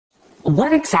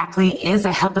What exactly is a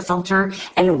HEPA filter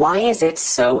and why is it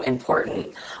so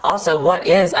important? Also, what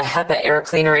is a HEPA air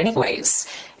cleaner anyways?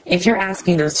 If you're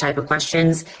asking those type of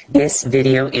questions, this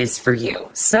video is for you.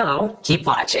 So keep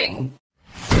watching.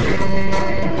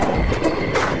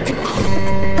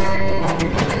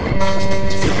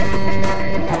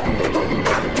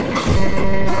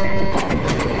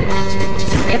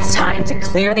 It's time to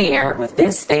clear the air with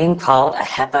this thing called a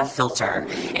HEPA filter.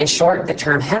 In short, the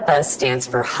term HEPA stands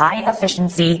for high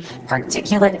efficiency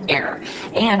particulate air.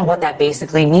 And what that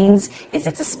basically means is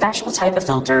it's a special type of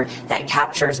filter that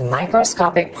captures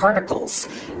microscopic particles.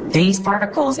 These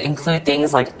particles include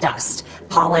things like dust,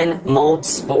 pollen, mold,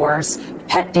 spores,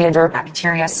 pet dander,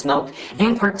 bacteria, smoke,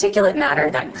 and particulate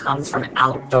matter that comes from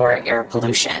outdoor air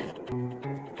pollution.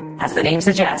 As the name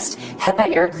suggests,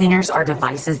 HEPA air cleaners are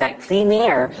devices that clean the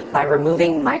air by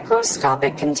removing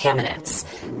microscopic contaminants.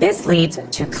 This leads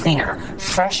to cleaner,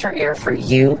 fresher air for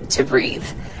you to breathe.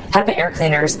 HEPA air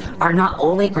cleaners are not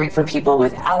only great for people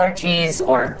with allergies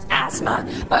or asthma,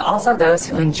 but also those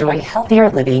who enjoy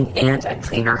healthier living and a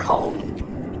cleaner home.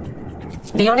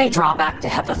 The only drawback to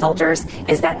HEPA filters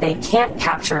is that they can't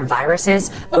capture viruses,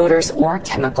 odors, or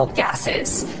chemical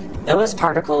gases. Those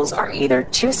particles are either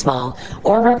too small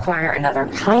or require another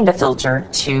kind of filter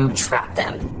to trap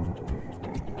them.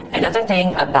 Another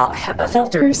thing about HEPA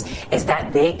filters is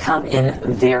that they come in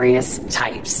various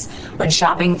types. When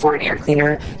shopping for an air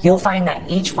cleaner, you'll find that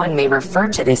each one may refer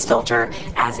to this filter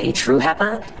as a true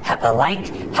HEPA, HEPA-like,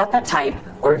 HEPA-type,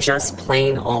 or just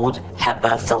plain old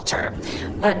HEPA filter.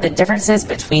 But the differences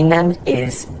between them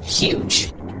is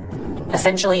huge.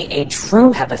 Essentially, a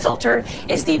true HEPA filter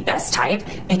is the best type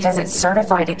because it's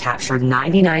certified to capture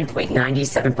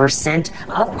 99.97%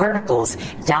 of particles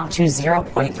down to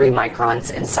 0.3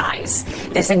 microns in size.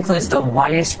 This includes the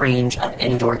widest range of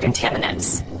indoor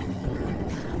contaminants.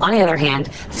 On the other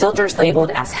hand, filters labeled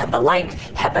as HEPA-like,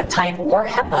 HEPA-type, or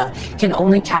HEPA can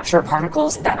only capture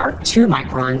particles that are 2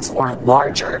 microns or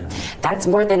larger. That's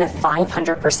more than a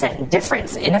 500%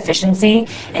 difference in efficiency,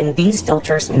 and these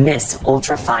filters miss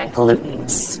ultrafine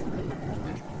pollutants.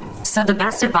 So the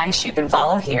best advice you can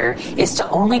follow here is to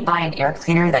only buy an air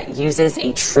cleaner that uses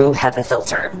a true HEPA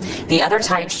filter. The other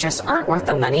types just aren't worth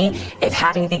the money if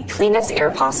having the cleanest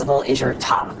air possible is your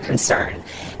top concern.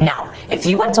 Now, if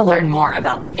you want to learn more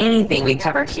about anything we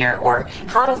covered here or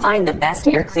how to find the best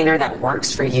air cleaner that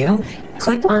works for you,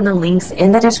 click on the links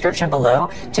in the description below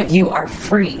to view our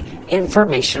free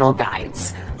informational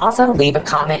guides. Also, leave a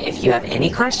comment if you have any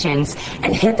questions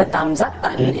and hit the thumbs up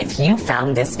button if you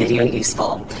found this video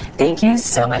useful. Thank you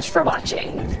so much for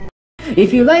watching.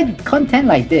 If you like content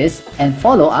like this, and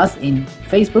follow us in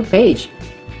Facebook page.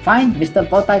 Find Mr.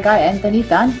 Botak Guy Antony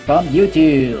Tan from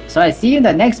YouTube. So I see you in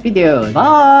the next video.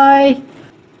 Bye!